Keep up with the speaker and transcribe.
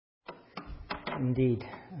Indeed.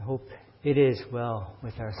 I hope it is well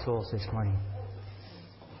with our souls this morning.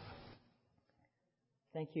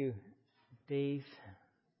 Thank you, Dave,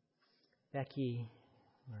 Becky,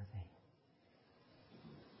 where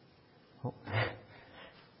are they?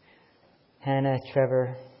 Hannah,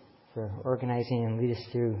 Trevor, for organizing and lead us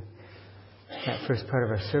through that first part of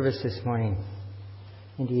our service this morning.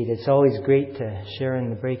 Indeed, it's always great to share in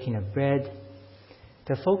the breaking of bread,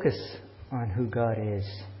 to focus on who God is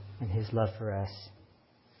and His love for us.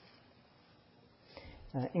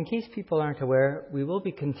 In case people aren't aware, we will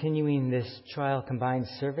be continuing this trial combined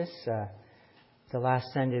service the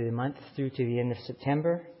last Sunday of the month through to the end of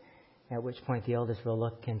September, at which point the elders will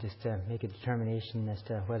look and just make a determination as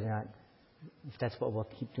to whether or not, if that's what we'll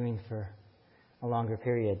keep doing for a longer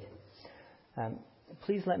period.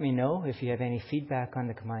 Please let me know if you have any feedback on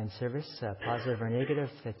the combined service, positive or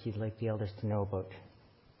negative, that you'd like the elders to know about.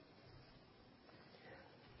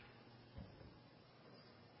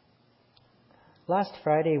 Last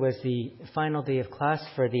Friday was the final day of class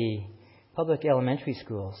for the public elementary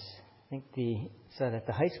schools. I think so that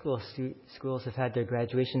the high school schools have had their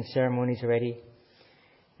graduation ceremonies already,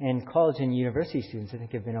 and college and university students, I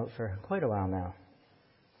think, have been out for quite a while now.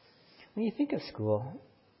 When you think of school,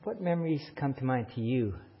 what memories come to mind to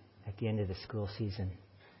you at the end of the school season?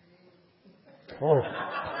 Oh.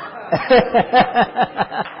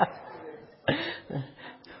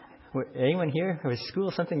 Anyone here? Was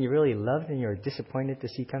school something you really loved and you're disappointed to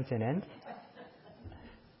see come to an end?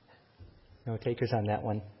 No takers on that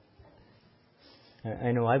one.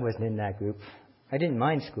 I know I wasn't in that group. I didn't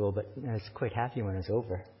mind school, but I was quite happy when it was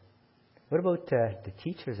over. What about the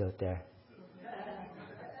teachers out there?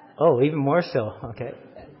 Oh, even more so. Okay.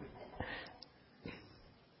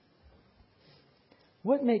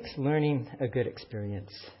 What makes learning a good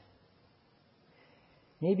experience?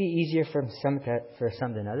 Maybe easier for some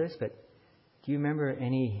than others, but do you remember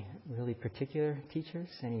any really particular teachers?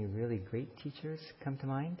 Any really great teachers come to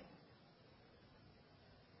mind?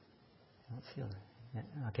 I don't see them.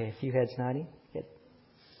 Okay, a few heads nodding. Good.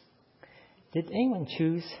 Did anyone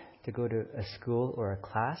choose to go to a school or a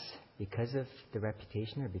class because of the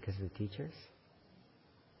reputation or because of the teachers?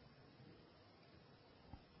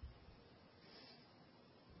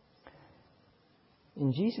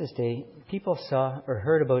 In Jesus' day, people saw or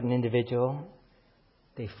heard about an individual,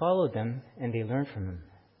 they followed them, and they learned from them.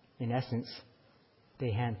 In essence, they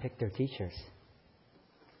handpicked their teachers.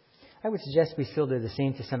 I would suggest we still do the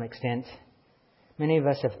same to some extent. Many of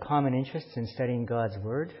us have common interests in studying God's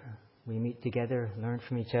Word. We meet together, learn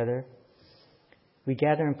from each other. We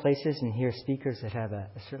gather in places and hear speakers that have a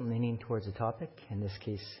certain leaning towards a topic, in this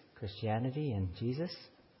case, Christianity and Jesus.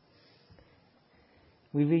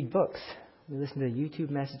 We read books. We listen to YouTube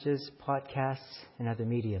messages, podcasts, and other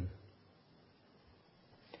medium.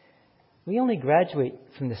 We only graduate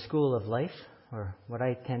from the school of life, or what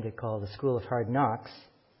I tend to call the school of hard knocks,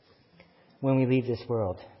 when we leave this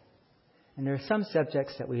world. And there are some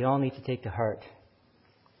subjects that we all need to take to heart.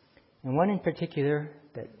 And one in particular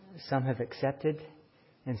that some have accepted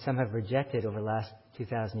and some have rejected over the last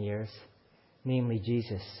 2,000 years, namely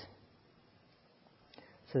Jesus.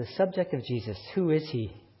 So the subject of Jesus, who is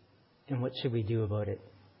He? And what should we do about it?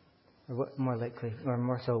 Or what,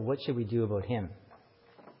 more so, what should we do about Him?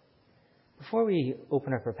 Before we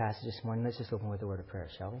open up our passage this morning, let's just open with a word of prayer,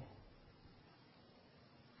 shall we?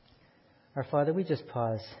 Our Father, we just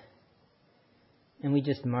pause and we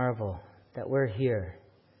just marvel that we're here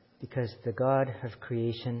because the God of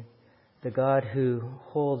creation, the God who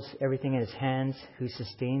holds everything in His hands, who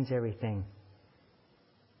sustains everything,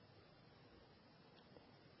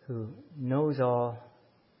 who knows all,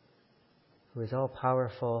 who is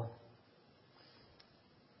all-powerful,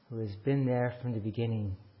 who has been there from the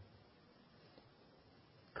beginning,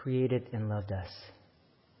 created and loved us.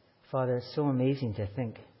 Father, it's so amazing to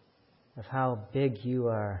think of how big You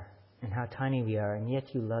are and how tiny we are, and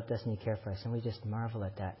yet You loved us and You care for us, and we just marvel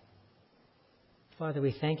at that. Father,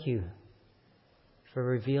 we thank You for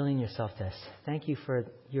revealing Yourself to us. Thank You for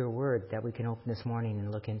Your Word that we can open this morning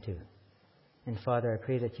and look into. And Father, I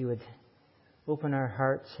pray that You would open our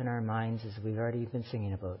hearts and our minds as we've already been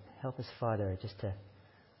singing about. Help us, Father, just to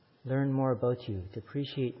learn more about You, to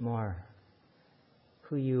appreciate more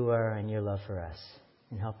who You are and Your love for us,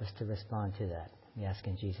 and help us to respond to that. We ask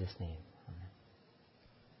in Jesus' name.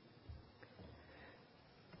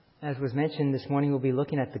 Amen. As was mentioned this morning, we'll be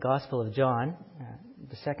looking at the Gospel of John,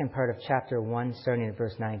 the second part of chapter 1, starting at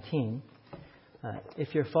verse 19.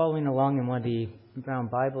 If you're following along in one of the brown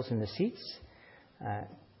Bibles in the seats,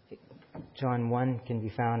 John 1 can be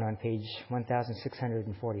found on page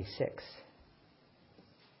 1646.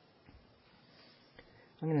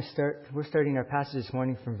 We're starting our passage this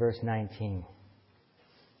morning from verse 19.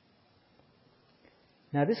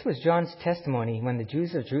 Now this was John's testimony when the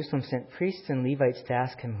Jews of Jerusalem sent priests and Levites to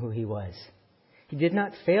ask him who he was. He did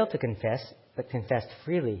not fail to confess, but confessed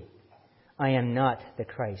freely, "I am not the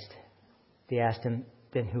Christ." They asked him,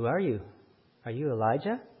 "Then who are you? Are you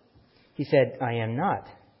Elijah?" He said, "I am not."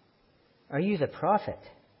 "Are you the prophet?"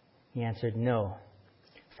 He answered, "No."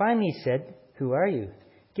 Finally he said, "Who are you?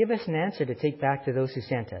 Give us an answer to take back to those who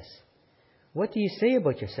sent us. What do you say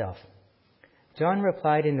about yourself?" John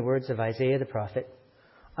replied in the words of Isaiah the prophet,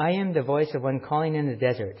 "I am the voice of one calling in the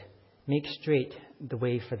desert, make straight the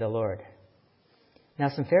way for the Lord." Now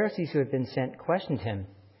some Pharisees who had been sent questioned him,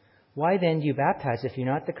 "Why then do you baptize if you're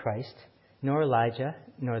not the Christ, nor Elijah,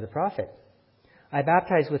 nor the prophet?" "I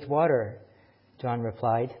baptize with water," John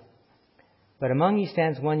replied, "but among you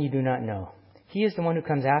stands one you do not know. He is the one who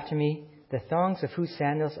comes after me, the thongs of whose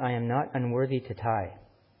sandals I am not worthy to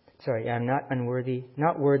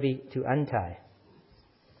untie."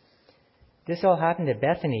 This all happened at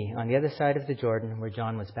Bethany on the other side of the Jordan where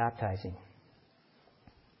John was baptizing.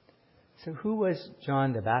 So who was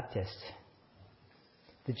John the Baptist?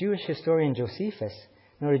 The Jewish historian Josephus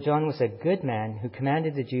noted John was a good man who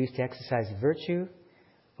commanded the Jews to exercise virtue,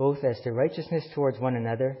 both as to righteousness towards one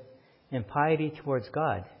another and piety towards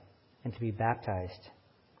God, and to be baptized.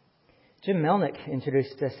 Jim Melnick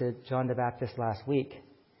introduced us to John the Baptist last week.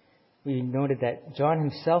 We noted that John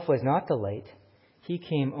himself was not the light. He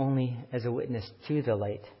came only as a witness to the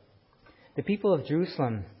light. The people of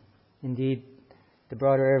Jerusalem, indeed the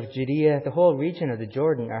broader area of Judea, the whole region of the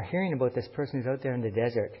Jordan, are hearing about this person who's out there in the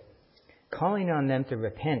desert, calling on them to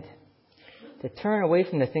repent, to turn away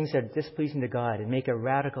from the things that are displeasing to God and make a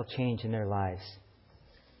radical change in their lives.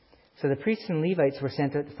 So the priests and Levites were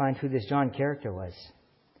sent out to find who this John character was.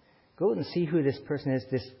 Go out and see who this person is,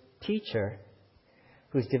 this teacher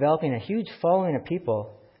who's developing a huge following of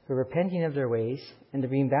people who are repenting of their ways and they're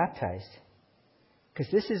being baptized. Because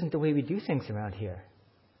this isn't the way we do things around here.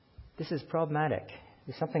 This is problematic.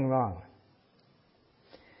 There's something wrong.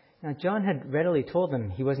 Now, John had readily told them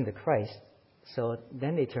he wasn't the Christ, so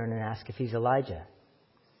then they turn and ask if he's Elijah.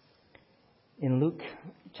 In Luke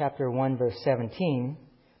chapter 1, verse 17,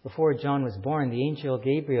 before John was born, the angel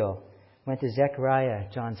Gabriel went to Zechariah,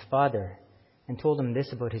 John's father, and told him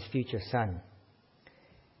this about his future son.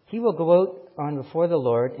 "He will go out on before the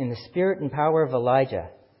Lord in the spirit and power of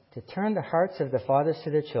Elijah, to turn the hearts of the fathers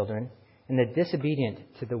to their children, and the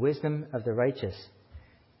disobedient to the wisdom of the righteous,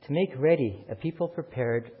 to make ready a people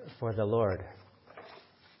prepared for the Lord."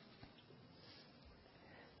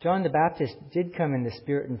 John the Baptist did come in the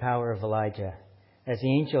spirit and power of Elijah, as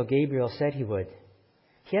the angel Gabriel said he would.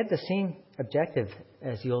 He had the same objective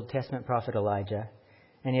as the Old Testament prophet Elijah,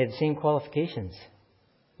 and he had the same qualifications.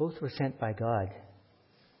 Both were sent by God.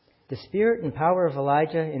 The spirit and power of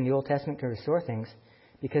Elijah in the Old Testament could restore things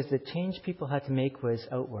because the change people had to make was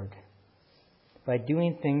outward. By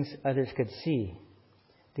doing things others could see.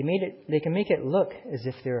 They can make it look as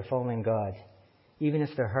if they were following God, even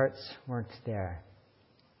if their hearts weren't there.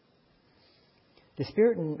 The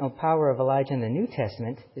spirit and power of Elijah in the New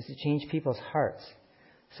Testament is to change people's hearts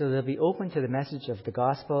so they'll be open to the message of the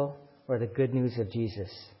gospel or the good news of Jesus.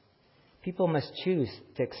 People must choose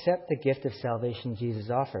to accept the gift of salvation Jesus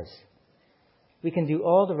offers. We can do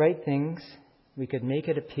all the right things. We could make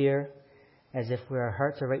it appear as if our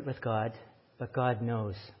hearts are right with God, but God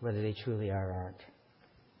knows whether they truly are or aren't.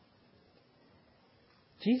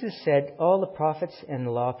 Jesus said all the prophets and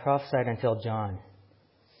the law prophesied until John.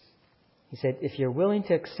 He said, if you're willing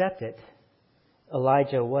to accept it,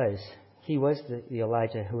 Elijah was. He was the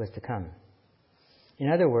Elijah who was to come. In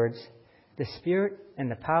other words, the spirit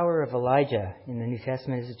and the power of Elijah in the New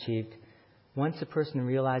Testament is achieved once a person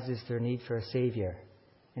realizes their need for a Savior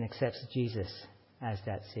and accepts Jesus as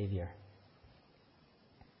that Savior.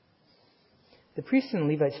 The priests and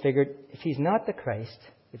Levites figured, if he's not the Christ,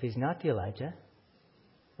 if he's not the Elijah,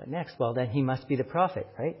 what next? Well, then he must be the prophet,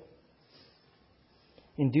 right?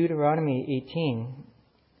 In Deuteronomy 18,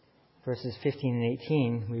 verses 15 and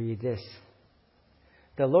 18, we read this.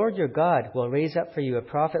 "The Lord your God will raise up for you a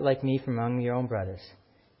prophet like me from among your own brothers.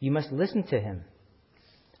 You must listen to him.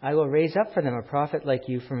 I will raise up for them a prophet like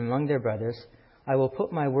you from among their brothers. I will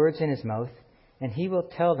put my words in his mouth, and he will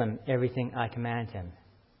tell them everything I command him."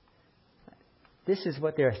 This is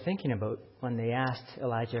what they were thinking about when they asked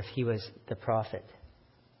Elijah if he was the prophet.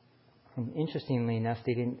 And interestingly enough,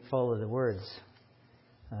 they didn't follow the words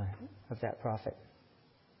of that prophet.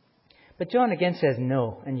 But John again says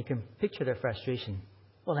no, and you can picture their frustration.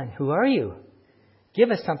 Well then, who are you?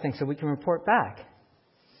 Give us something so we can report back.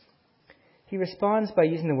 He responds by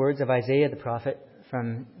using the words of Isaiah the prophet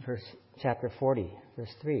from chapter 40,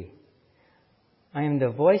 verse 3. I am the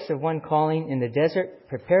voice of one calling in the desert,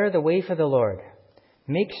 prepare the way for the Lord.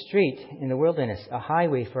 Make straight in the wilderness a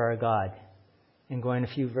highway for our God. And going a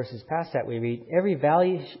few verses past that, we read, every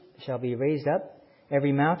valley shall be raised up,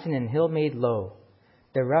 every mountain and hill made low.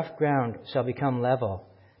 The rough ground shall become level,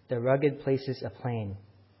 the rugged places a plain.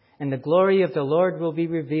 And the glory of the Lord will be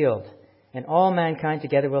revealed, and all mankind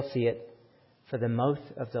together will see it, for the mouth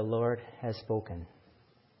of the Lord has spoken.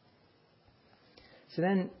 So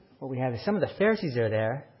then what we have is some of the Pharisees are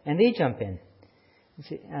there, and they jump in.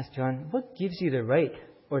 And ask John, what gives you the right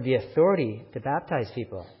or the authority to baptize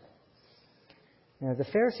people? Now, the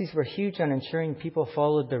Pharisees were huge on ensuring people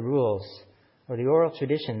followed the rules or the oral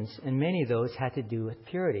traditions, and many of those had to do with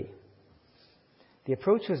purity. The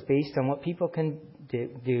approach was based on what people can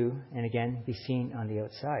do and, again, be seen on the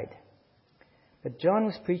outside. But John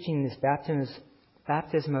was preaching this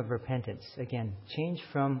baptism of repentance. Again, change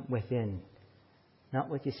from within, not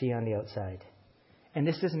what you see on the outside. And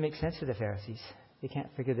this doesn't make sense to the Pharisees. They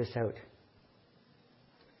can't figure this out.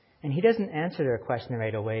 And he doesn't answer their question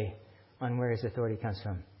right away on where his authority comes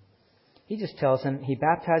from. He just tells them he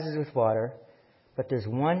baptizes with water, but there's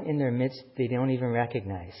one in their midst they don't even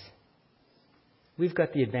recognize. We've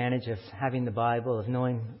got the advantage of having the Bible, of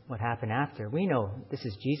knowing what happened after. We know this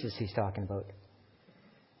is Jesus he's talking about.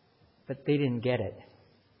 But they didn't get it.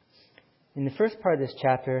 In the first part of this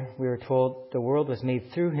chapter, we were told the world was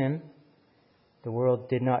made through him. The world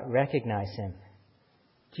did not recognize him.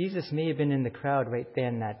 Jesus may have been in the crowd right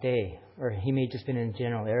then that day, or he may have just been in a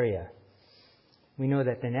general area. We know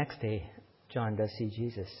that the next day, John does see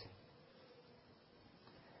Jesus.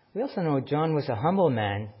 We also know John was a humble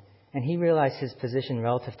man, and he realized his position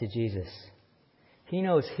relative to Jesus. He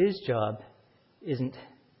knows his job isn't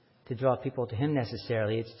to draw people to him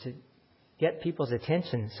necessarily. It's to get people's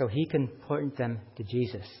attention so he can point them to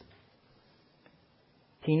Jesus.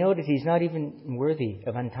 He noted he's not even worthy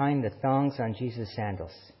of untying the thongs on Jesus'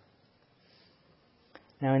 sandals.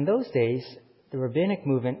 Now, in those days, the rabbinic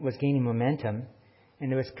movement was gaining momentum,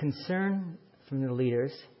 and there was concern from the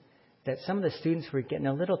leaders that some of the students were getting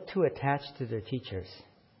a little too attached to their teachers.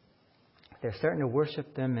 They're starting to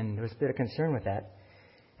worship them, and there was a bit of concern with that.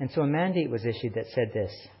 And so a mandate was issued that said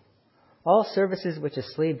this: all services which a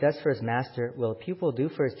slave does for his master will a pupil do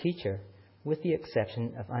for his teacher, with the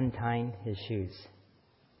exception of untying his shoes.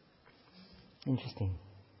 Interesting.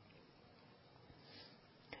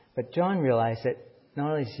 But John realized that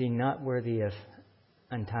not only is he not worthy of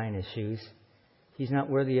untying his shoes, he's not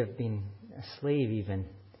worthy of being a slave even.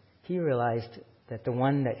 He realized that the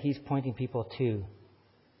one that he's pointing people to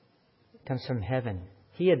comes from heaven.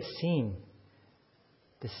 He had seen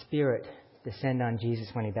the Spirit descend on Jesus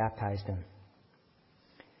when he baptized him.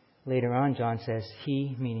 Later on, John says,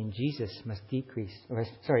 he, meaning Jesus, must increase.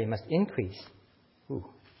 Ooh,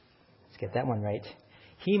 let's get that one right.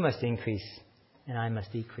 He must increase, and I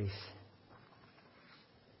must decrease.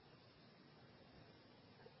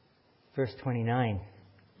 Verse 29.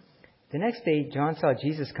 The next day, John saw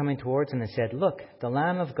Jesus coming towards him and said, look, the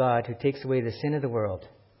Lamb of God who takes away the sin of the world.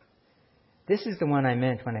 This is the one I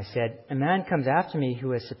meant when I said, a man comes after me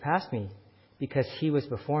who has surpassed me, because he was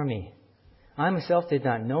before me. I myself did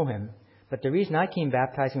not know him, but the reason I came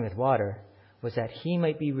baptizing with water was that he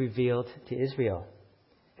might be revealed to Israel.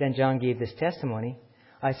 Then John gave this testimony: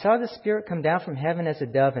 I saw the Spirit come down from heaven as a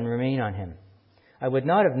dove and remain on him. I would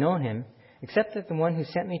not have known him, except that the one who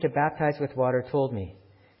sent me to baptize with water told me,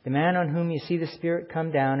 the man on whom you see the Spirit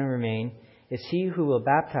come down and remain is he who will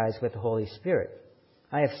baptize with the Holy Spirit.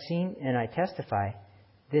 I have seen and I testify,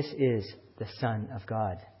 this is the Son of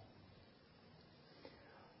God.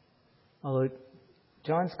 Although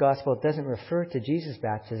John's Gospel doesn't refer to Jesus'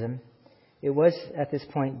 baptism, it was at this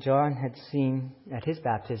point John had seen at his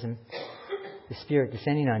baptism the Spirit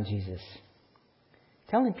descending on Jesus.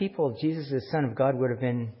 Telling people Jesus is the Son of God would have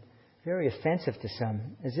been very offensive to some,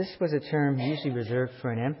 as this was a term usually reserved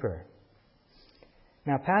for an emperor.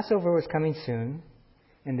 Now, Passover was coming soon,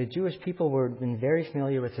 and the Jewish people were been very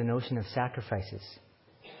familiar with the notion of sacrifices.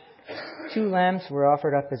 2 lambs were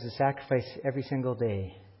offered up as a sacrifice every single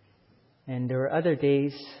day. And there were other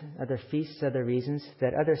days, other feasts, other reasons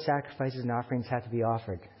that other sacrifices and offerings had to be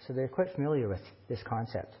offered. So they're quite familiar with this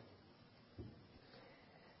concept.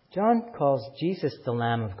 John calls Jesus the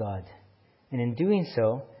Lamb of God, and in doing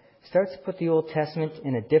so, starts to put the Old Testament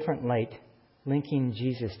in a different light, linking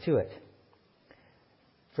Jesus to it.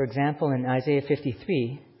 For example, in Isaiah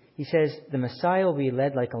 53, he says, the Messiah will be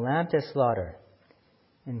led like a lamb to slaughter.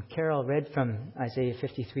 And Carol read from Isaiah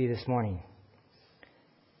 53 this morning.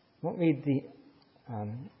 I won't read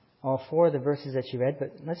all 4 of the verses that she read,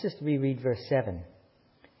 but let's just reread verse 7.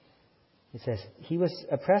 It says, He was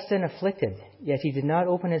oppressed and afflicted, yet He did not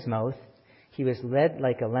open His mouth. He was led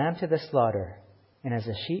like a lamb to the slaughter, and as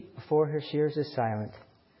a sheep before her shears is silent,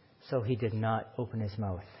 so He did not open His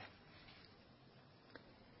mouth.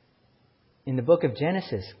 In the book of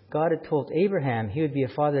Genesis, God had told Abraham he would be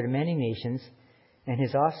a father to many nations, and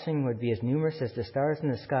his offspring would be as numerous as the stars in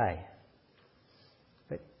the sky.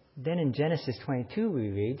 But then in Genesis 22 we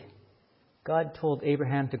read, God told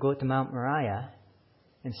Abraham to go to Mount Moriah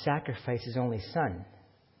and sacrifice his only son.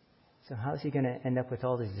 So how is he going to end up with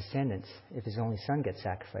all his descendants if his only son gets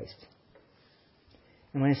sacrificed?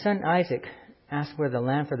 And when his son Isaac asked where the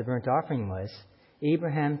lamb for the burnt offering was,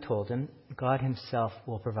 Abraham told him, God Himself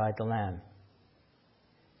will provide the lamb.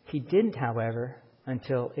 He didn't, however,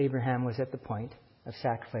 until Abraham was at the point of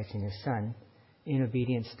sacrificing his son in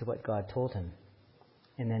obedience to what God told him.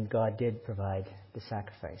 And then God did provide the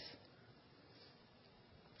sacrifice.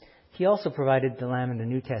 He also provided the lamb in the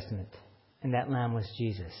New Testament, and that lamb was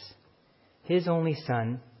Jesus. His only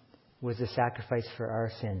son was the sacrifice for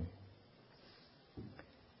our sin.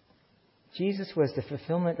 Jesus was the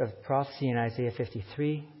fulfillment of prophecy in Isaiah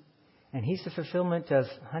 53, and He's the fulfillment of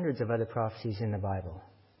hundreds of other prophecies in the Bible.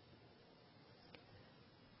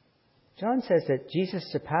 John says that Jesus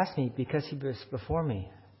surpassed me because He was before me.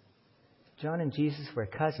 John and Jesus were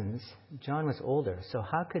cousins. John was older, so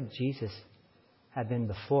how could Jesus have been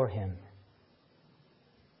before him?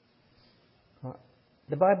 Well,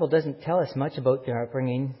 the Bible doesn't tell us much about their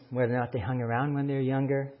upbringing, whether or not they hung around when they were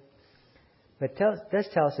younger. But it does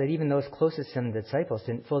tell us that even those closest to the disciples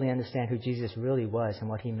didn't fully understand who Jesus really was and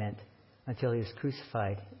what He meant until He was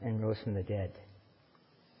crucified and rose from the dead.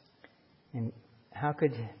 And how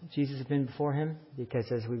could Jesus have been before him?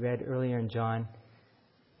 Because as we read earlier in John,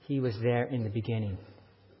 He was there in the beginning.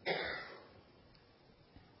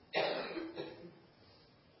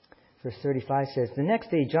 Verse 35 says, The next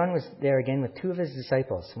day John was there again with two of his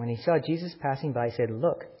disciples. When he saw Jesus passing by, he said,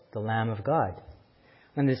 Look, the Lamb of God.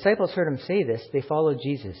 When the disciples heard him say this, they followed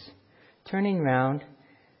Jesus. Turning round,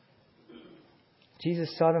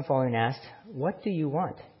 Jesus saw them following and asked, What do you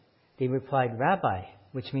want? They replied, Rabbi,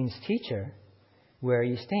 which means teacher, where are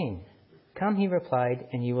you staying? Come, he replied,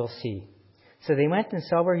 and you will see. So they went and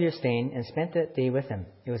saw where he was staying and spent that day with him.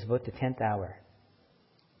 It was about the 10th hour.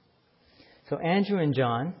 So Andrew and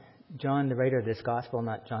John the writer of this gospel,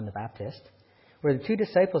 not John the Baptist, were the two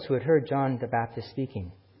disciples who had heard John the Baptist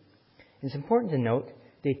speaking. It's important to note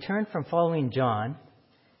they turn from following John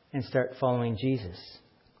and start following Jesus.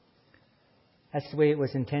 That's the way it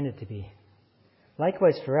was intended to be.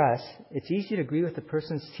 Likewise for us, it's easy to agree with the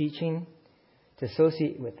person's teaching, to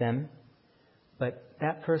associate with them, but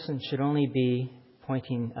that person should only be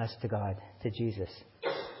pointing us to God, to Jesus.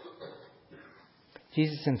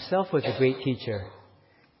 Jesus Himself was a great teacher,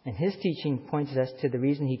 and His teaching points us to the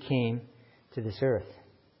reason He came to this earth.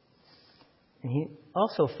 And He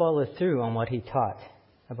also followed through on what He taught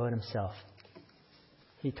about Himself.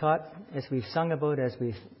 He taught, as we've sung about, as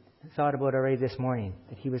we've thought about already this morning,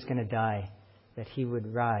 that He was going to die, that He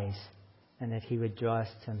would rise, and that He would draw us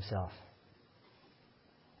to Himself.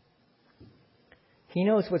 He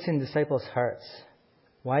knows what's in disciples' hearts,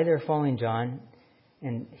 why they're following John,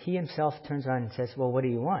 and He Himself turns around and says, Well, what do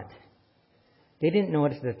you want? They didn't know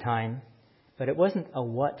it at the time, but it wasn't a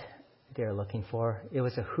what they were looking for, it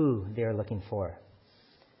was a who they were looking for.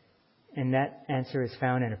 And that answer is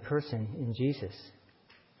found in a person, in Jesus.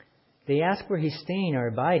 They ask where He's staying or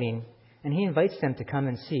abiding, and He invites them to come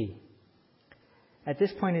and see. At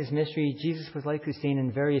this point in His ministry, Jesus was likely staying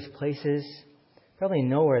in various places, probably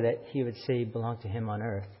nowhere that He would say belonged to Him on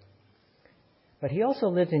earth. But He also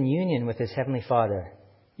lived in union with His Heavenly Father,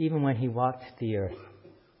 even when He walked the earth.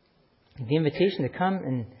 The invitation to come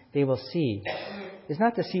and they will see is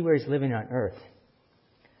not to see where He's living on earth,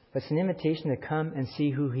 but it's an invitation to come and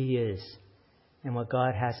see who He is and what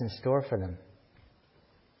God has in store for them.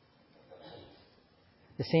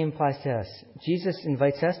 The same applies to us. Jesus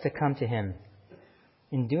invites us to come to Him.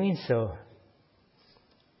 In doing so,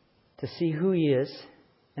 to see who He is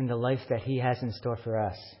and the life that He has in store for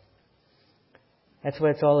us. That's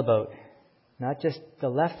what it's all about. Not just the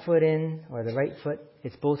left foot in or the right foot,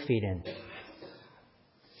 it's both feet in.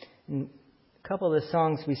 And a couple of the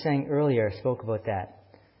songs we sang earlier spoke about that.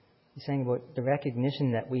 We sang about the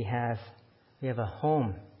recognition that we have a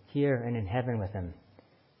home here and in heaven with Him.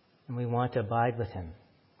 And we want to abide with Him.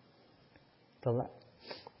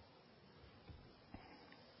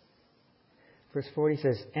 Verse 40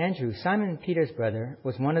 says, Andrew, Simon Peter's brother,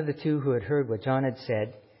 was one of the two who had heard what John had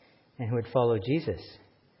said and who had followed Jesus.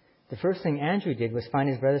 The first thing Andrew did was find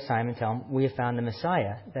his brother Simon and tell him, We have found the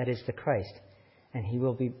Messiah, that is the Christ. And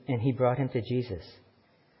he brought him to Jesus.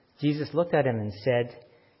 Jesus looked at him and said,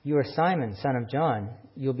 "You are Simon, son of John.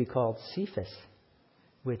 You'll be called Cephas,"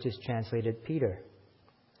 which is translated Peter.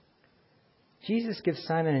 Jesus gives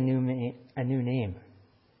Simon a new name.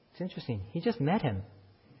 It's interesting. He just met him.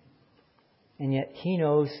 And yet he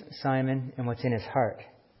knows Simon and what's in his heart.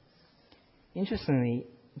 Interestingly,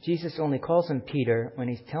 Jesus only calls him Peter when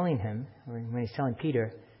he's telling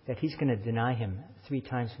Peter that he's going to deny him 3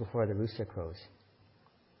 times before the rooster crows.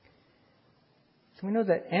 So we know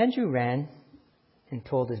that Andrew ran and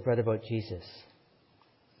told his brother about Jesus.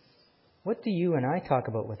 What do you and I talk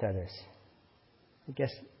about with others? I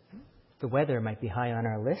guess the weather might be high on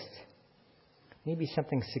our list. Maybe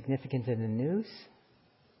something significant in the news.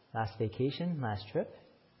 Last vacation, last trip.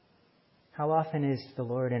 How often is the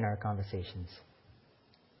Lord in our conversations?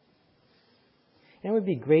 And it would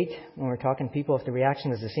be great when we're talking to people if the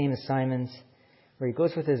reaction was the same as Simon's, where he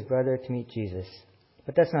goes with his brother to meet Jesus.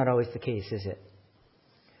 But that's not always the case, is it?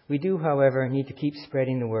 We do, however, need to keep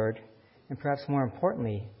spreading the word, and perhaps more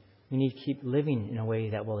importantly, we need to keep living in a way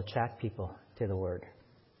that will attract people to the word.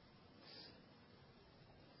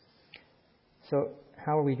 So,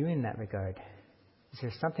 how are we doing in that regard? Is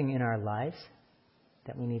there something in our lives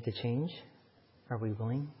that we need to change? Are we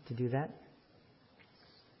willing to do that?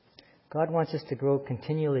 God wants us to grow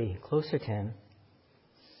continually closer to Him.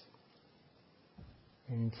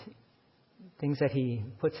 And things that He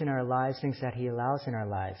puts in our lives, things that He allows in our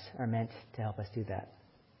lives are meant to help us do that.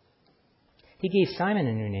 He gave Simon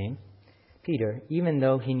a new name, Peter, even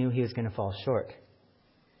though He knew he was going to fall short.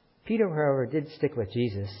 Peter, however, did stick with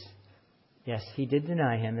Jesus. Yes, he did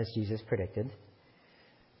deny Him, as Jesus predicted.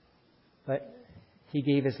 But he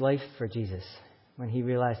gave his life for Jesus when he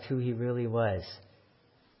realized who He really was.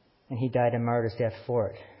 And he died a martyr's death for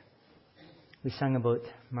it. We sung about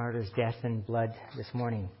martyr's death and blood this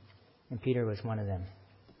morning, and Peter was one of them.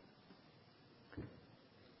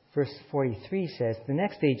 Verse 43 says, "The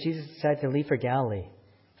next day Jesus decided to leave for Galilee.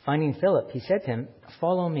 Finding Philip, he said to him,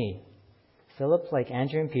 'Follow me.' Philip, like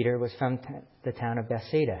Andrew and Peter, was from the town of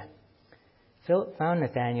Bethsaida. Philip found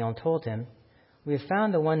Nathanael and told him, 'We have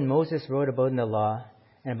found the one Moses wrote about in the law,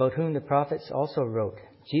 and about whom the prophets also wrote,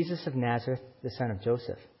 Jesus of Nazareth, the son of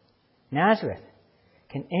Joseph.' 'Nazareth?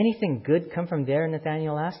 Can anything good come from there?'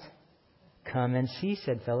 Nathanael asked. 'Come and see,'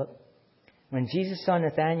 said Philip. When Jesus saw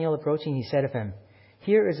Nathanael approaching, he said of him,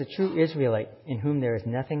 'Here is a true Israelite, in whom there is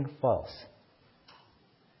nothing false.'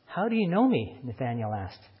 'How do you know me?' Nathanael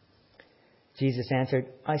asked. Jesus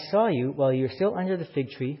answered, 'I saw you while you were still under the fig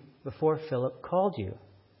tree before Philip called you.'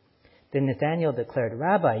 Then Nathanael declared,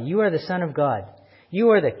 'Rabbi, you are the Son of God. You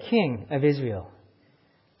are the King of Israel.'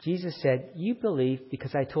 Jesus said, 'You believe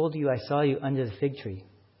because I told you I saw you under the fig tree.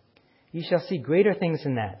 You shall see greater things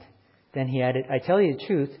than that.' Then he added, 'I tell you the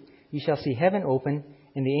truth, you shall see heaven open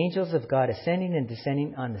and the angels of God ascending and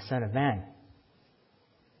descending on the Son of Man.'"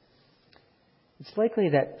 It's likely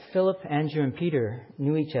that Philip, Andrew, and Peter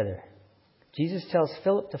knew each other. Jesus tells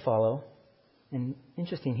Philip to follow. And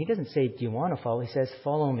interesting, he doesn't say, "Do you want to follow?" He says,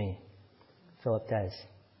 "Follow me." Philip does.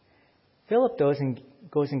 Philip goes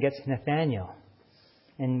and gets Nathanael.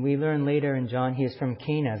 And we learn later in John he is from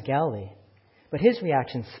Cana of Galilee. But his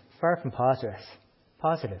reaction's far from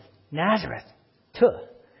positive. "Nazareth? Tuh!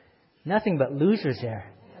 Nothing but losers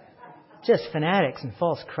there. Just fanatics and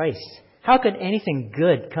false Christs. How could anything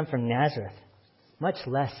good come from Nazareth? Much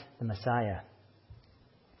less the Messiah."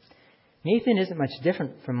 Nathan isn't much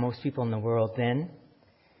different from most people in the world then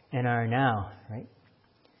and are now, right?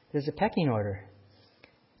 There's a pecking order.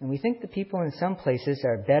 And we think the people in some places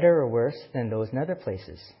are better or worse than those in other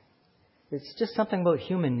places. It's just something about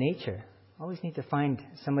human nature. Always need to find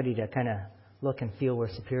somebody to kind of look and feel we're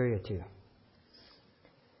superior to.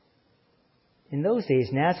 In those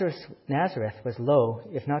days, Nazareth was low,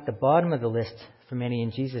 if not the bottom of the list for many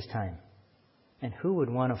in Jesus' time. And who would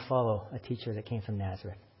want to follow a teacher that came from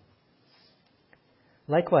Nazareth?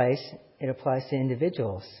 Likewise, it applies to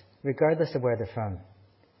individuals, regardless of where they're from.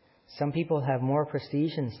 Some people have more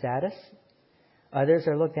prestige and status. Others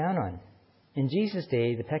are looked down on. In Jesus'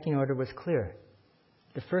 day, the pecking order was clear.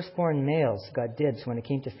 The firstborn males got dibs when it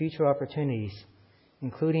came to future opportunities,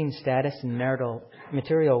 including status and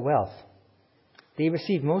material wealth. They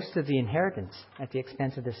received most of the inheritance at the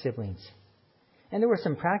expense of their siblings. And there were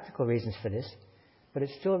some practical reasons for this, but it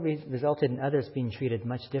still resulted in others being treated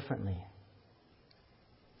much differently.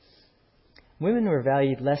 Women were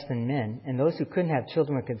valued less than men, and those who couldn't have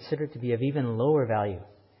children were considered to be of even lower value.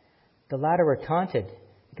 The latter were taunted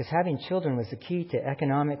because having children was the key to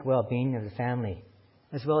economic well-being of the family,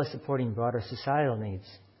 as well as supporting broader societal needs.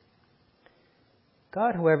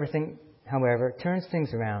 God, however, turns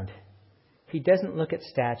things around. He doesn't look at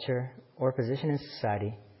stature or position in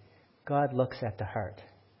society, God looks at the heart.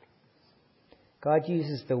 God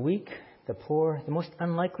uses the weak, the poor, the most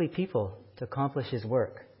unlikely people to accomplish His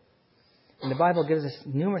work. And the Bible gives us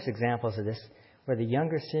numerous examples of this, where the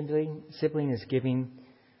younger sibling is giving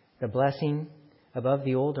the blessing above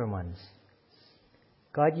the older ones.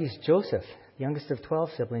 God used Joseph, the youngest of 12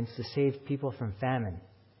 siblings, to save people from famine.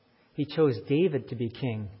 He chose David to be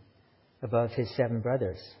king above his 7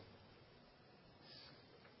 brothers.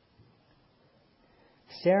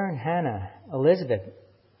 Sarah and Hannah, Elizabeth,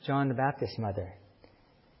 John the Baptist's mother,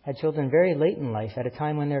 had children very late in life, at a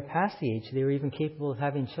time when they're past the age they were even capable of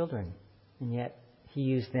having children, and yet He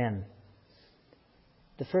used them.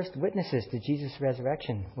 The first witnesses to Jesus'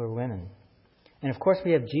 resurrection were women. And of course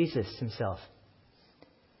we have Jesus Himself,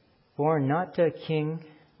 born not to a king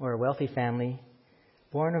or a wealthy family,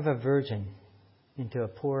 born of a virgin into a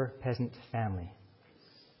poor peasant family.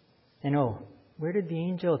 And where did the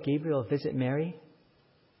angel Gabriel visit Mary?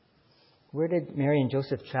 Where did Mary and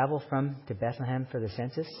Joseph travel from to Bethlehem for the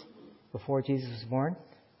census before Jesus was born?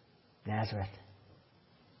 Nazareth.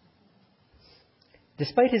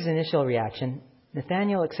 Despite his initial reaction,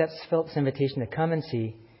 Nathanael accepts Philip's invitation to come and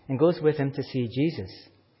see, and goes with him to see Jesus.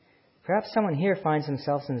 Perhaps someone here finds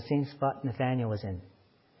themselves in the same spot Nathanael was in.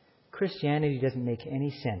 Christianity doesn't make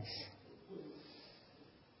any sense.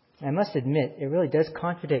 I must admit, it really does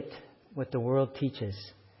contradict what the world teaches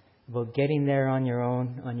about getting there on your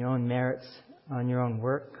own merits, on your own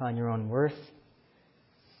work, on your own worth.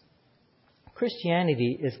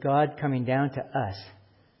 Christianity is God coming down to us,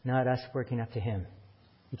 not us working up to Him.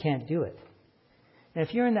 You can't do it. And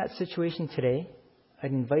if you're in that situation today,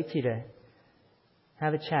 I'd invite you to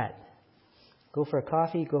have a chat. Go for a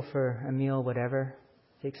coffee, go for a meal, whatever.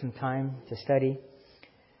 Take some time to study.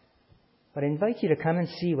 But I invite you to come and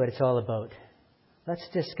see what it's all about. Let's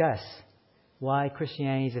discuss why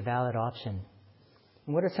Christianity is a valid option.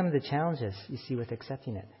 And what are some of the challenges you see with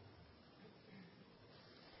accepting it?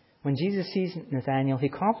 When Jesus sees Nathanael, He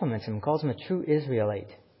compliments him, calls him a true Israelite.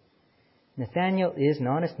 Nathanael is an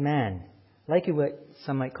honest man, likely what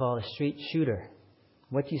some might call a straight shooter.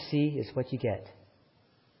 What you see is what you get.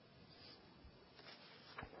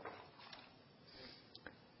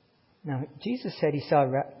 Now, Jesus said He saw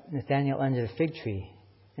Nathanael under the fig tree,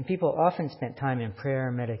 and people often spent time in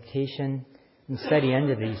prayer, meditation, and study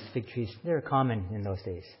under these fig trees. They were common in those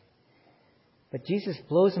days. But Jesus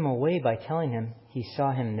blows him away by telling him He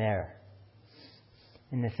saw him there.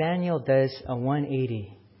 And Nathanael does a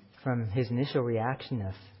 180 from his initial reaction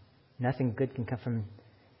of nothing good can come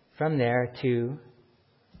from there to,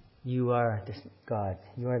 you are God.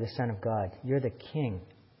 You are the Son of God. You're the King.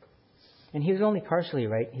 And he was only partially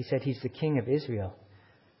right. He said He's the King of Israel.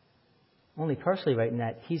 Only partially right in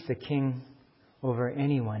that He's the King over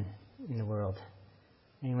anyone in the world.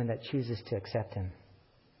 Anyone that chooses to accept Him.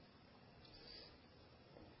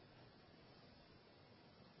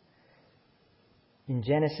 In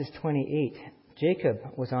Genesis 28, Jacob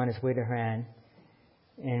was on his way to Haran,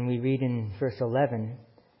 and we read in verse 11,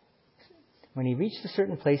 when he reached a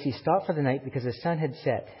certain place, he stopped for the night because the sun had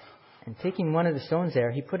set. And taking one of the stones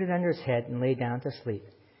there, he put it under his head and lay down to sleep.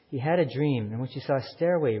 He had a dream in which he saw a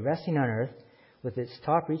stairway resting on earth with its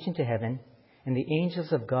top reaching to heaven, and the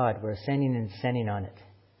angels of God were ascending and descending on it.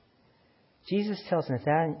 Jesus tells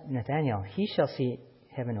Nathanael he shall see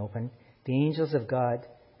heaven open, the angels of God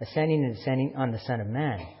ascending and descending on the Son of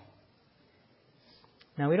Man.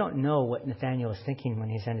 Now, we don't know what Nathanael was thinking when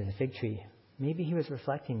he was under the fig tree. Maybe he was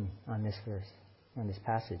reflecting on this verse, on this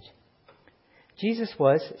passage. Jesus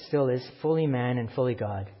still is, fully man and fully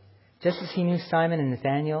God. Just as He knew Simon and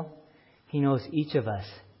Nathanael, He knows each of us.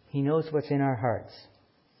 He knows what's in our hearts.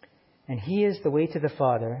 And He is the way to the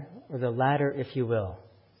Father, or the ladder, if you will.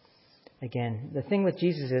 Again, the thing with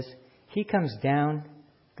Jesus is, He comes down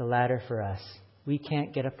the ladder for us. We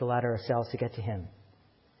can't get up the ladder ourselves to get to Him.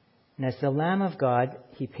 And as the Lamb of God,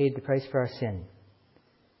 He paid the price for our sin.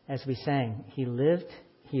 As we sang, He lived,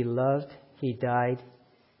 He loved, He died,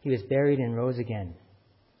 He was buried and rose again.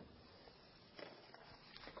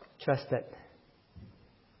 Trust that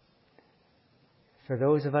for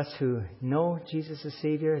those of us who know Jesus as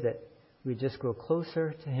Savior, that we just grow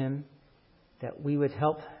closer to Him, that we would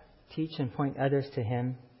help teach and point others to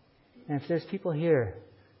Him. And if there's people here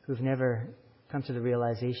who've never come to the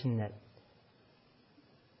realization that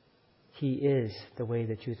He is the way,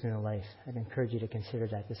 the truth, and the life, I'd encourage you to consider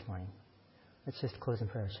that this morning. Let's just close in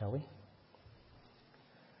prayer, shall we?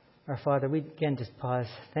 Our Father, we again just pause.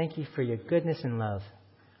 Thank You for Your goodness and love.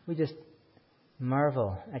 We just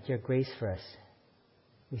marvel at Your grace for us.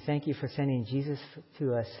 We thank You for sending Jesus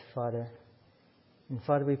to us, Father. And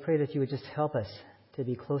Father, we pray that You would just help us to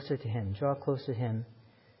be closer to Him, draw closer to Him,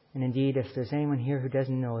 And indeed, if there's anyone here who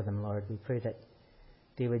doesn't know them, Lord, we pray that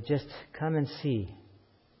they would just come and see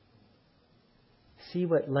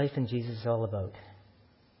what life in Jesus is all about.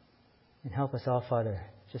 And help us all, Father,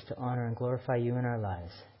 just to honor and glorify you in our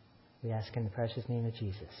lives. We ask in the precious name of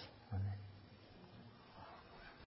Jesus. Amen.